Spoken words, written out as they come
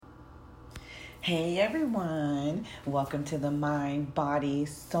Hey everyone, welcome to the Mind, Body,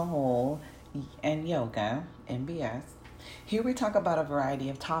 Soul, and Yoga, MBS. Here we talk about a variety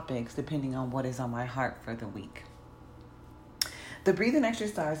of topics depending on what is on my heart for the week. The breathing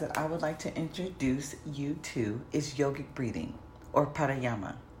exercise that I would like to introduce you to is yogic breathing, or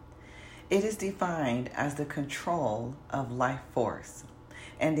pranayama. It is defined as the control of life force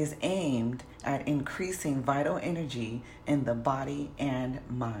and is aimed at increasing vital energy in the body and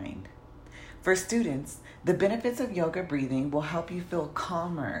mind. For students, the benefits of yoga breathing will help you feel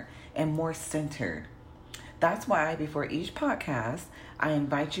calmer and more centered. That's why before each podcast, I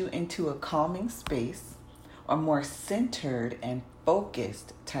invite you into a calming space or more centered and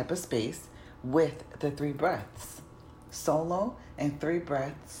focused type of space with the 3 breaths, solo and 3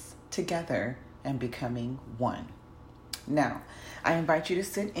 breaths together and becoming one. Now, I invite you to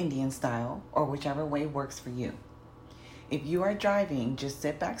sit Indian style or whichever way works for you. If you are driving, just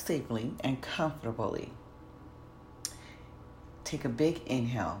sit back safely and comfortably. Take a big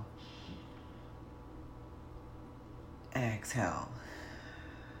inhale. Exhale.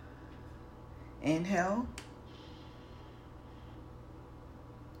 Inhale.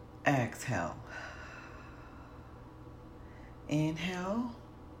 Exhale. Inhale.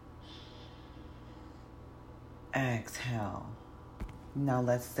 Exhale. Now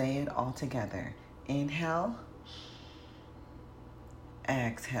let's say it all together. Inhale.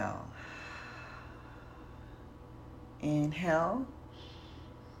 Exhale. Inhale.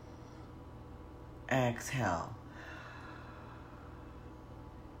 Exhale.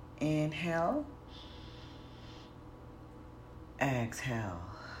 Inhale. Exhale.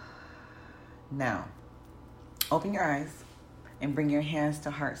 Now, open your eyes and bring your hands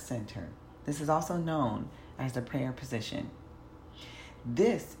to heart center. This is also known as the prayer position.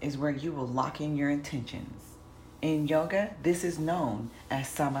 This is where you will lock in your intentions. In yoga, this is known as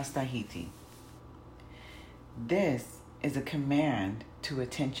samastahiti. This is a command to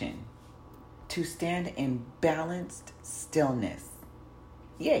attention, to stand in balanced stillness.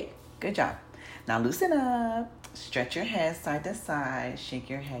 Yay, good job. Now loosen up, stretch your head side to side, shake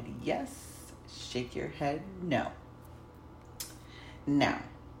your head yes, shake your head no. Now,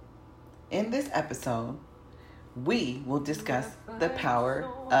 in this episode, we will discuss the power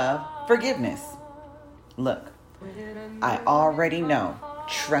of forgiveness. Look, I already know,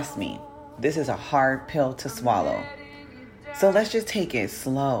 trust me, this is a hard pill to swallow. So let's just take it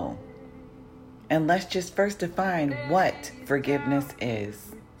slow. And let's just first define what forgiveness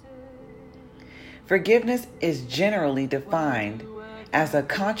is. Forgiveness is generally defined as a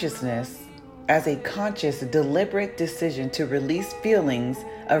conscious, deliberate decision to release feelings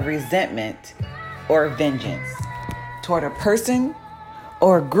of resentment or vengeance toward a person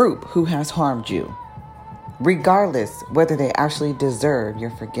or a group who has harmed you, regardless whether they actually deserve your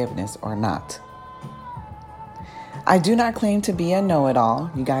forgiveness or not. I do not claim to be a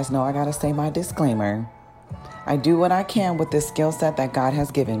know-it-all. You guys know I gotta say my disclaimer. I do what I can with the skill set that God has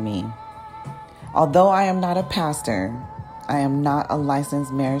given me. Although I am not a pastor, I am not a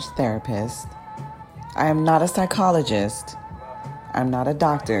licensed marriage therapist. I am not a psychologist. I'm not a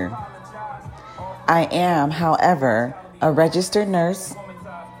doctor. I am, however, a registered nurse,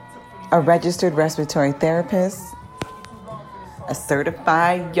 a registered respiratory therapist, a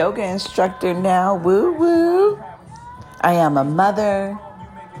certified yoga instructor now, woo woo. I am a mother,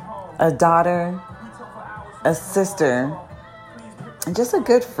 a daughter, a sister, and just a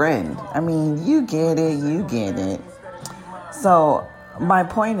good friend. I mean, you get it. So my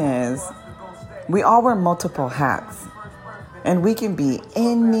point is, we all wear multiple hats, and we can be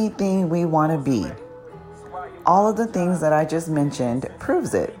anything we want to be. All of the things that I just mentioned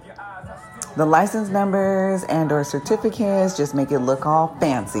proves it. The license numbers and or certificates just make it look all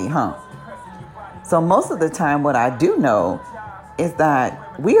fancy, huh? So most of the time, what I do know is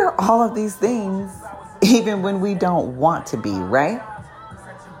that we are all of these things, even when we don't want to be, right?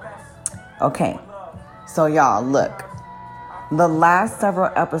 Okay, so y'all, look. The last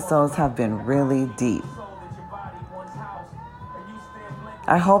several episodes have been really deep.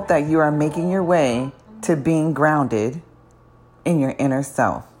 I hope that you are making your way to being grounded in your inner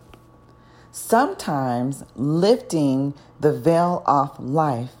self. Sometimes lifting the veil off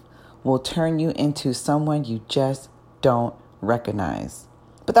life will turn you into someone you just don't recognize.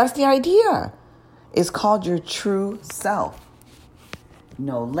 But that's the idea. It's called your true self.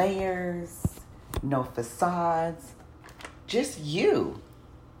 No layers, no facades, just you.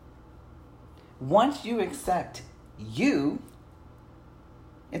 Once you accept you,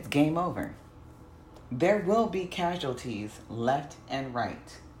 it's game over. There will be casualties left and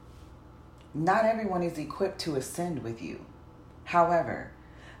right. Not everyone is equipped to ascend with you. However,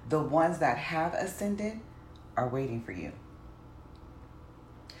 The ones that have ascended are waiting for you.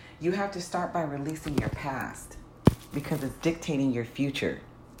 You have to start by releasing your past because it's dictating your future.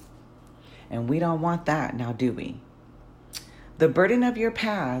 And we don't want that now, do we? The burden of your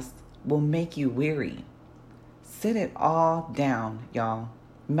past will make you weary. Sit it all down, y'all.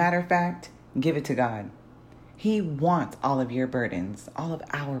 Matter of fact, give it to God. He wants all of your burdens, all of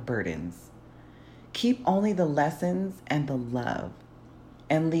our burdens. Keep only the lessons and the love,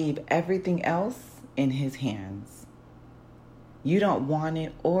 and leave everything else in His hands. You don't want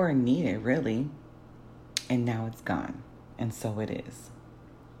it or need it, really. And now it's gone. And so it is.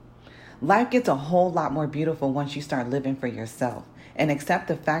 Life gets a whole lot more beautiful once you start living for yourself and accept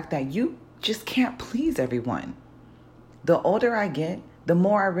the fact that you just can't please everyone. The older I get, the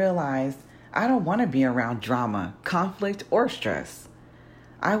more I realize I don't want to be around drama, conflict, or stress.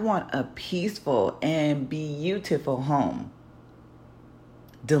 I want a peaceful and beautiful home.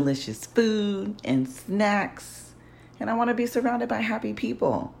 Delicious food and snacks, and I want to be surrounded by happy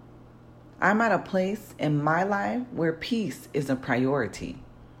people. I'm at a place in my life where peace is a priority.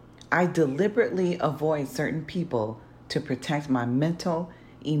 I deliberately avoid certain people to protect my mental,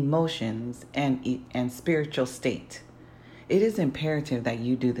 emotions, and spiritual state. It is imperative that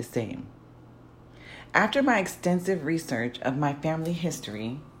you do the same. After my extensive research of my family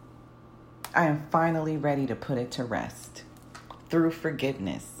history, I am finally ready to put it to rest through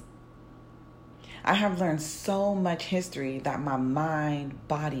forgiveness. I have learned so much history that my mind,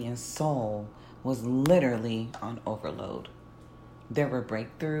 body, and soul was literally on overload. There were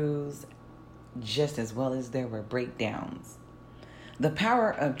breakthroughs just as well as there were breakdowns. The power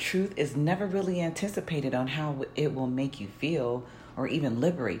of truth is never really anticipated on how it will make you feel or even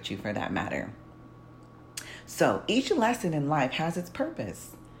liberate you for that matter. So each lesson in life has its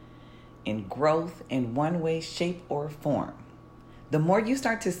purpose in growth in one way, shape, or form. The more you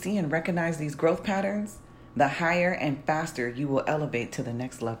start to see and recognize these growth patterns, the higher and faster you will elevate to the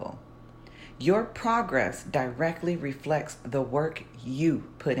next level. Your progress directly reflects the work you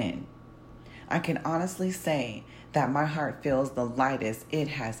put in. I can honestly say that my heart feels the lightest it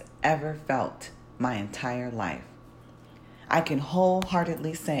has ever felt my entire life. I can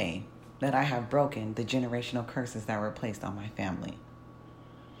wholeheartedly say that I have broken the generational curses that were placed on my family.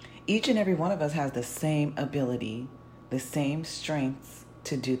 Each and every one of us has the same ability, the same strengths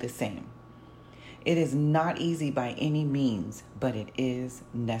to do the same. It is not easy by any means, but it is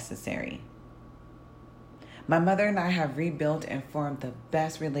necessary. My mother and I have rebuilt and formed the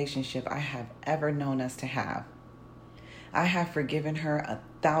best relationship I have ever known us to have. I have forgiven her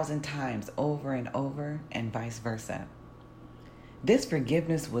 1,000 times over and over, and vice versa. This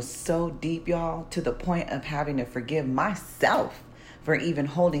forgiveness was so deep, y'all, to the point of having to forgive myself for even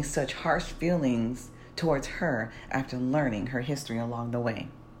holding such harsh feelings towards her after learning her history along the way.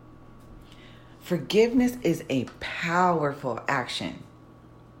 Forgiveness is a powerful action.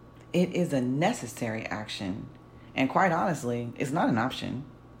 It is a necessary action, and quite honestly, it's not an option.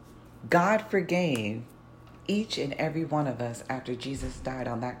 God forgave each and every one of us after Jesus died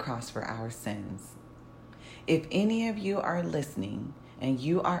on that cross for our sins. If any of you are listening and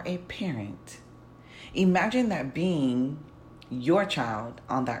you are a parent, imagine that being your child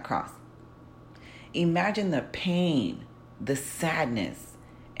on that cross. Imagine the pain, the sadness,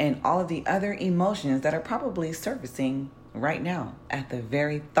 and all of the other emotions that are probably surfacing right now at the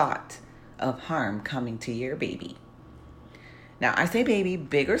very thought of harm coming to your baby. Now, I say baby,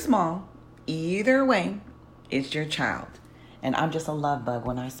 big or small, either way, it's your child. And I'm just a love bug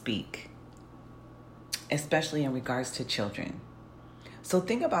when I speak, especially in regards to children. So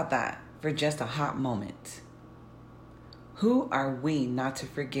think about that for just a hot moment. Who are we not to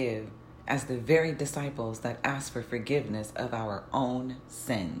forgive as the very disciples that ask for forgiveness of our own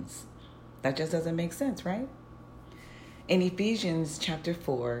sins? That just doesn't make sense, right? In Ephesians chapter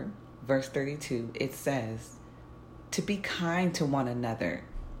 4, verse 32, it says, to be kind to one another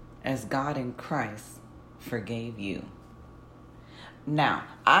as God in Christ forgave you. Now,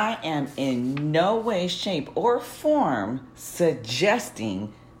 I am in no way, shape, or form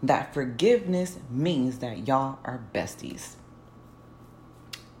suggesting that forgiveness means that y'all are besties.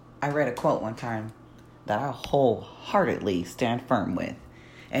 I read a quote one time that I wholeheartedly stand firm with,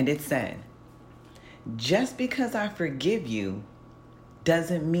 and it said, just because I forgive you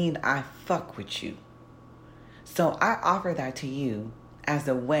doesn't mean I fuck with you. So I offer that to you as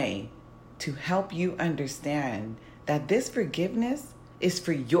a way to help you understand that this forgiveness is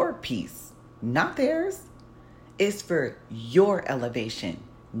for your peace, not theirs. It's for your elevation,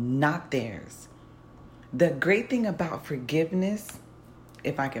 not theirs. The great thing about forgiveness,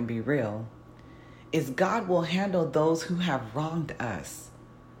 if I can be real, is God will handle those who have wronged us.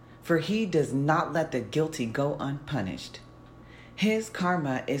 for he does not let the guilty go unpunished. His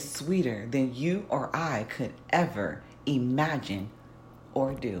karma is sweeter than you or I could ever imagine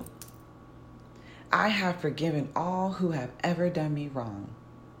or do. I have forgiven all who have ever done me wrong.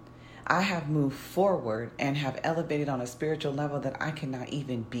 I have moved forward and have elevated on a spiritual level that I cannot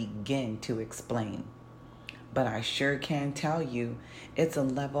even begin to explain. But I sure can tell you it's a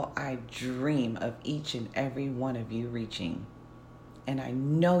level I dream of each and every one of you reaching. And I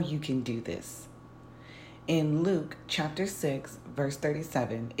know you can do this. In Luke chapter 6, verse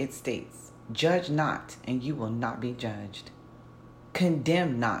 37, it states, "Judge not, and you will not be judged.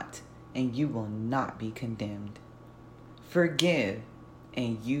 Condemn not, and you will not be condemned. Forgive,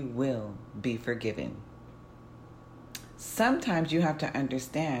 and you will be forgiven." Sometimes you have to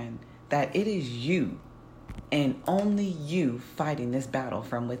understand that it is you and only you fighting this battle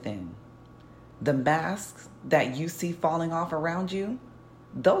from within. The masks that you see falling off around you,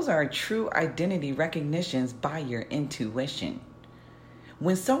 those are true identity recognitions by your intuition.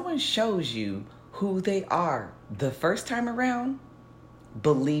 When someone shows you who they are the first time around,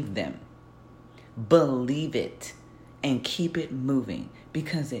 believe them. Believe it and keep it moving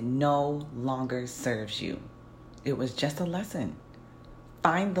because it no longer serves you. It was just a lesson.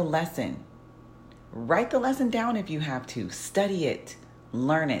 Find the lesson. Write the lesson down if you have to. Study it.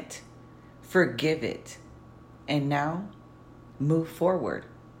 Learn it. Forgive it. And now, move forward.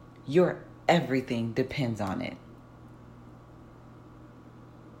 Your everything depends on it.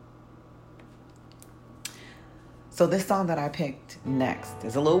 So this song that I picked next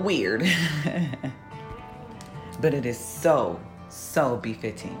is a little weird, but it is so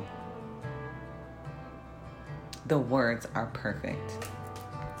befitting. The words are perfect.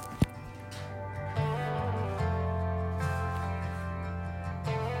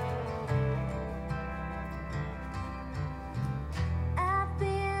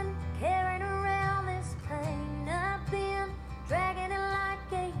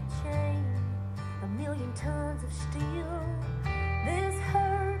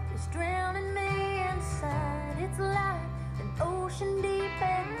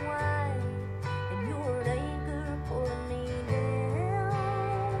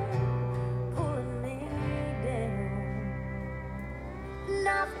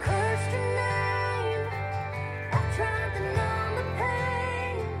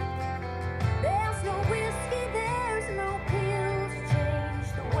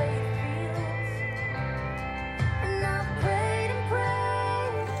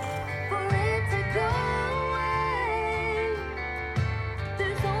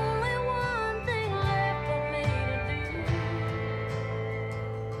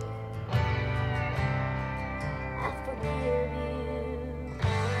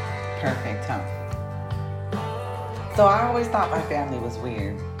 Perfect, huh? So I always thought my family was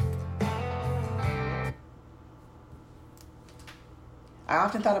weird. I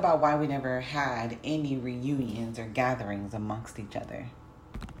often thought about why we never had any reunions or gatherings amongst each other.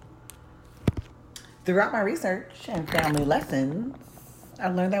 Throughout my research and family lessons, I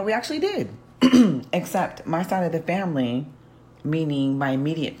learned that we actually did. Except my side of the family, meaning my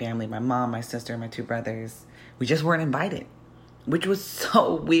immediate family, my mom, my sister, my two brothers, we just weren't invited. Which was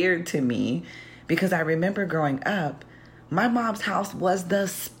so weird to me because I remember growing up, my mom's house was the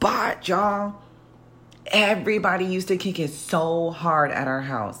spot, y'all. Everybody used to kick it so hard at our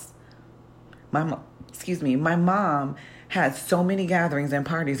house. My mom had so many gatherings and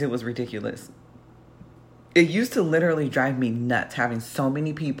parties, it was ridiculous. It used to literally drive me nuts having so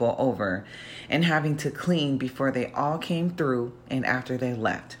many people over and having to clean before they all came through and after they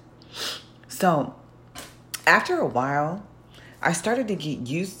left. So after a while, I started to get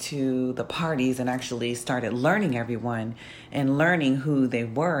used to the parties and actually started learning everyone and learning who they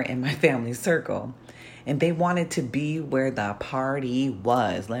were in my family circle. And they wanted to be where the party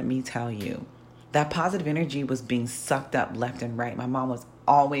was, let me tell you. That positive energy was being sucked up left and right. My mom was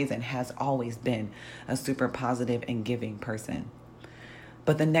always and has always been a super positive and giving person.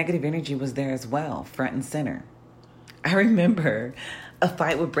 But the negative energy was there as well, front and center. I remember a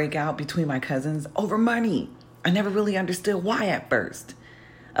fight would break out between my cousins over money. I never really understood why at first.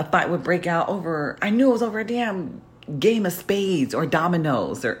 A fight would break out over, I knew it was over a damn game of spades or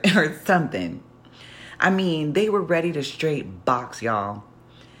dominoes or something. I mean, they were ready to straight box, y'all.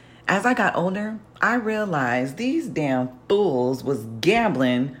 As I got older, I realized these damn fools was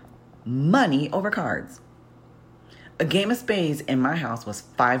gambling money over cards. A game of spades in my house was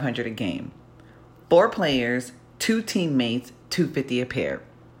 $500 a game. 4 players, 2 teammates, $250 a pair.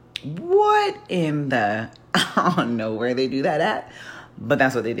 What in the... I don't know where they do that at, but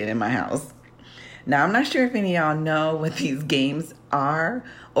that's what they did in my house. Now, I'm not sure if any of y'all know what these games are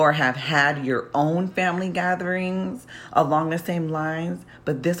or have had your own family gatherings along the same lines,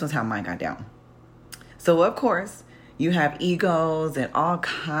 but this was how mine got down. So, of course, you have egos and all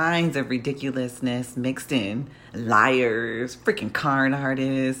kinds of ridiculousness mixed in. Liars, freaking con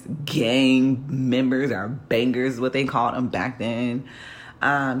artists, gang members or bangers, what they called them back then.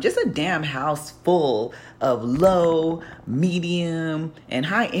 Just a damn house full of low, medium, and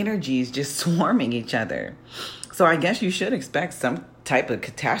high energies just swarming each other. So I guess you should expect some type of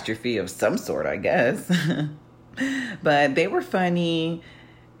catastrophe of some sort, I guess. But they were funny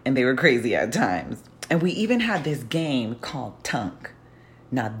and they were crazy at times. And we even had this game called Tunk.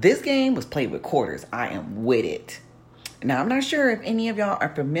 Now, this game was played with quarters. I am with it. Now, I'm not sure if any of y'all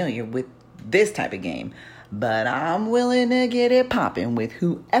are familiar with this type of game, but I'm willing to get it popping with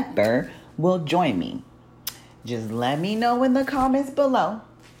whoever will join me. Just let me know in the comments below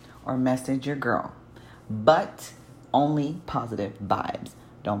or message your girl. But only positive vibes.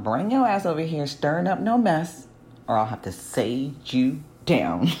 Don't bring your ass over here stirring up no mess or I'll have to sage you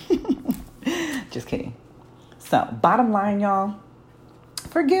down. Just kidding. So, bottom line, y'all,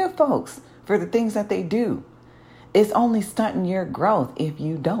 forgive folks for the things that they do. It's only stunting your growth if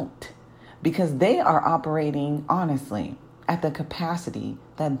you don't, because they are operating honestly at the capacity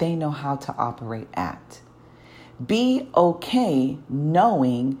that they know how to operate at. Be okay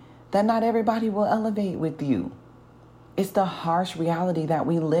knowing that not everybody will elevate with you. It's the harsh reality that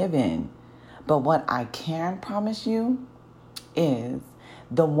we live in. But what I can promise you is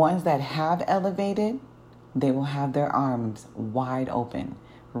the ones that have elevated, they will have their arms wide open,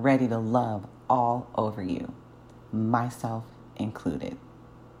 ready to love all over you, myself included.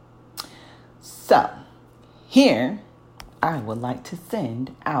 So, here, I would like to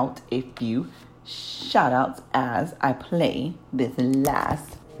send out a few shout outs as I play this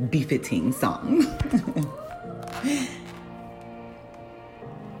last befitting song.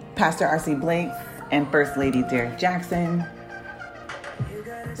 Pastor R.C. Blake and First Lady Derek Jackson,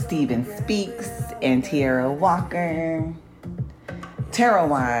 Stephen Speaks and Tierra Walker.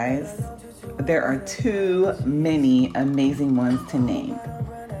 Tarot-wise, there are too many amazing ones to name.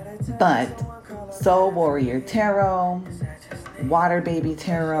 But Soul Warrior Tarot, Water Baby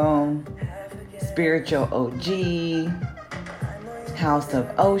Tarot, Spiritual OG, House of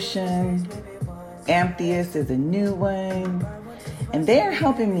Ocean, Amethyst is a new one. And they're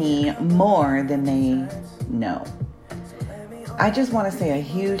helping me more than they know. I just want to say a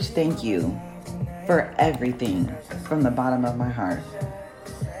huge thank you for everything from the bottom of my heart.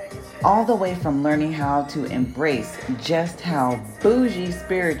 All the way from learning how to embrace just how bougie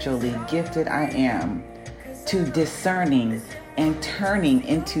spiritually gifted I am, to discerning and turning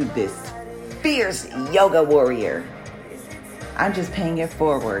into this fierce yoga warrior. I'm just paying it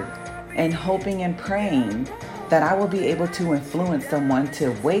forward and hoping and praying that I will be able to influence someone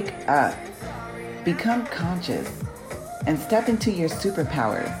to wake up, become conscious, and step into your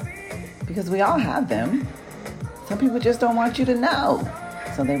superpowers, because we all have them. Some people just don't want you to know,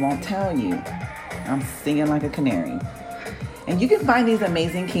 so they won't tell you. I'm singing like a canary. And you can find these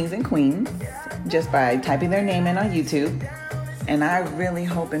amazing kings and queens just by typing their name in on YouTube. And I really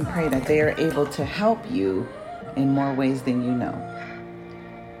hope and pray that they are able to help you in more ways than you know.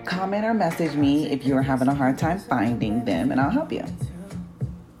 Comment or message me if you are having a hard time finding them, and I'll help you.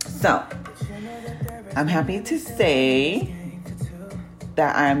 So, I'm happy to say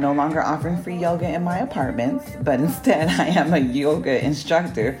that I am no longer offering free yoga in my apartments, but instead I am a yoga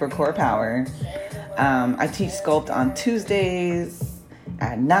instructor for Core Power. I teach Sculpt on Tuesdays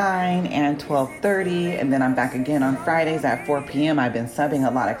at 9 and 12:30, and then I'm back again on Fridays at 4 p.m. I've been subbing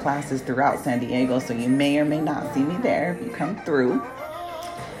a lot of classes throughout San Diego, so you may or may not see me there if you come through.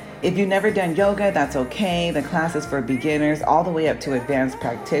 If you've never done yoga, that's okay. The class is for beginners all the way up to advanced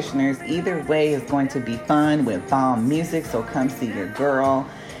practitioners. Either way is going to be fun with bomb music, so come see your girl.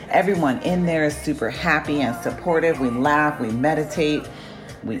 Everyone in there is super happy and supportive. We laugh, we meditate,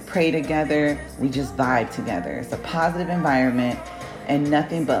 we pray together, we just vibe together. It's a positive environment and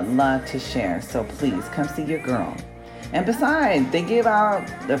nothing but love to share. So please come see your girl. And besides, they give out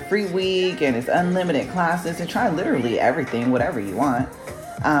the free week and it's unlimited classes to try literally everything, whatever you want.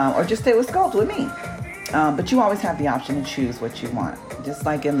 Or just stay with Sculpt with me. But you always have the option to choose what you want. Just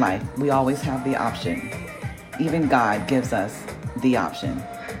like in life, we always have the option. Even God gives us the option.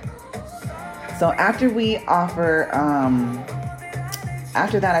 So after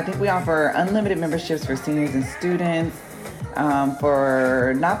that, I think we offer unlimited memberships for seniors and students. I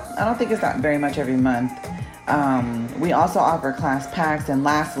don't think it's not very much every month. We also offer class packs. And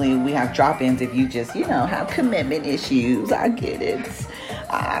lastly, we have drop-ins if you just, have commitment issues. I get it.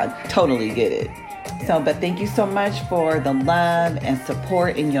 I totally get it. But thank you so much for the love and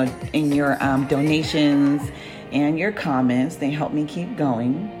support in your donations and your comments. They help me keep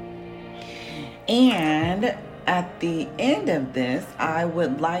going. And at the end of this, I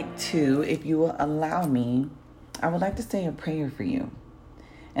would like to, if you will allow me, I would like to say a prayer for you.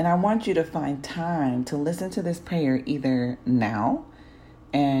 And I want you to find time to listen to this prayer either now,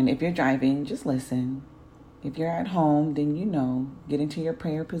 and if you're driving, just listen. If you're at home, then get into your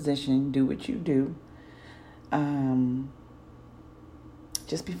prayer position, do what you do.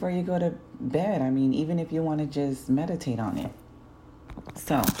 Just before you go to bed, even if you want to just meditate on it.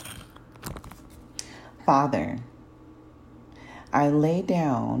 So, Father, I lay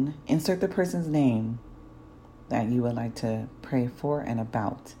down, insert the person's name that you would like to pray for and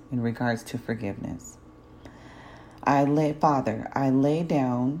about in regards to forgiveness. Father, I lay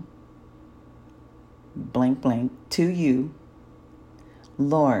down blank blank to you.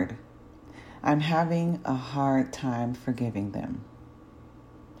 Lord, I'm having a hard time forgiving them.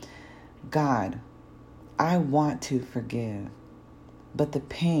 God, I want to forgive, but the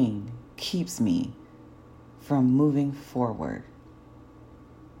pain keeps me from moving forward.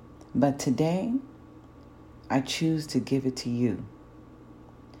 But today, I choose to give it to you.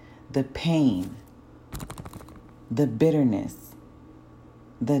 The pain, the bitterness,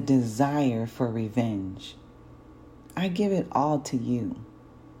 the desire for revenge, I give it all to you.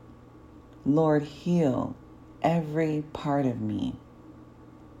 Lord, heal every part of me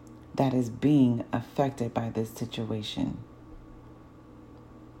that is being affected by this situation.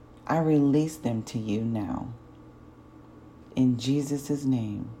 I release them to you now. In Jesus'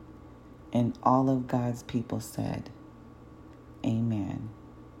 name, and all of God's people said, amen.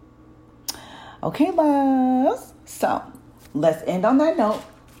 Okay, loves. So, let's end on that note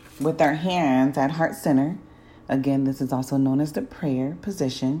with our hands at heart center. Again, this is also known as the prayer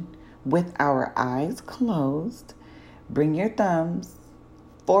position. With our eyes closed, bring your thumbs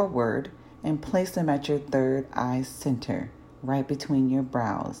forward and place them at your third eye center, right between your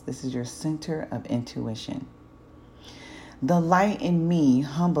brows. This is your center of intuition. The light in me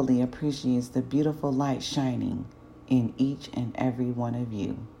humbly appreciates the beautiful light shining in each and every one of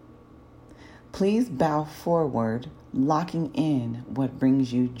you. Please bow forward, locking in what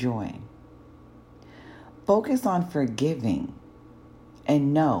brings you joy. Focus on forgiving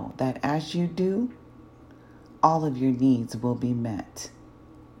and know that as you do, all of your needs will be met.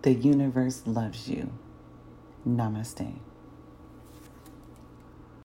 The universe loves you. Namaste.